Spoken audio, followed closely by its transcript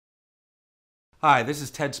Hi, this is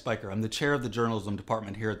Ted Spiker. I'm the chair of the journalism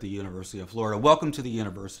department here at the University of Florida. Welcome to the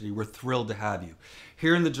university. We're thrilled to have you.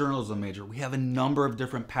 Here in the journalism major, we have a number of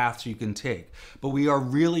different paths you can take, but we are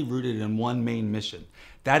really rooted in one main mission.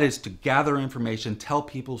 That is to gather information, tell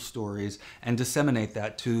people's stories, and disseminate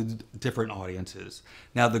that to different audiences.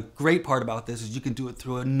 Now, the great part about this is you can do it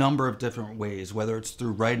through a number of different ways, whether it's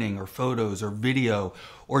through writing or photos or video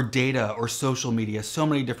or data or social media, so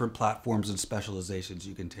many different platforms and specializations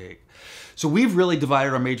you can take. So we've really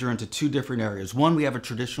divided our major into two different areas. One, we have a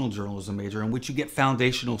traditional journalism major in which you get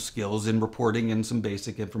foundational skills in reporting and some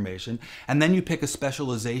basic information. And then you pick a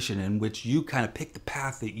specialization in which you kind of pick the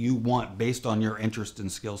path that you want based on your interest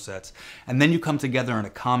and skill sets. And then you come together in a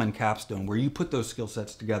common capstone where you put those skill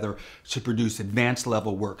sets together to produce advanced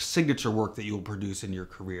level work, signature work that you will produce in your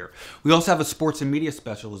career. We also have a sports and media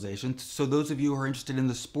specialization. So those of you who are interested in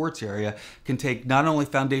the sports area can take not only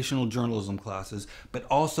foundational journalism classes, but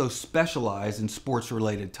also specialize in sports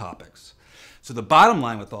related topics. So the bottom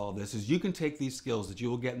line with all of this is you can take these skills that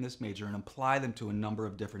you will get in this major and apply them to a number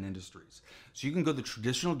of different industries. So you can go the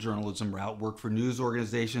traditional journalism route, work for news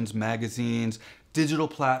organizations, magazines, digital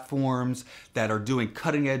platforms that are doing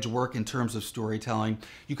cutting edge work in terms of storytelling.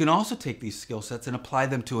 You can also take these skill sets and apply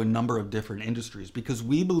them to a number of different industries because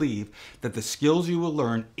we believe that the skills you will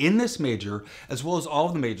learn in this major, as well as all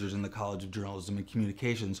of the majors in the College of Journalism and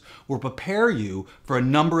Communications, will prepare you for a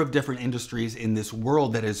number of different industries in this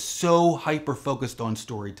world that is so hyper focused on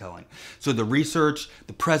storytelling. So the research,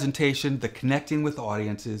 the presentation, the connecting with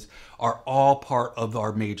audiences are all part of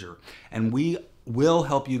our major, and we will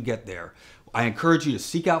help you get there. I encourage you to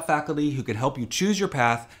seek out faculty who can help you choose your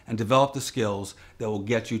path and develop the skills that will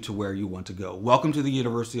get you to where you want to go. Welcome to the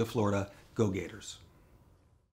University of Florida. Go Gators.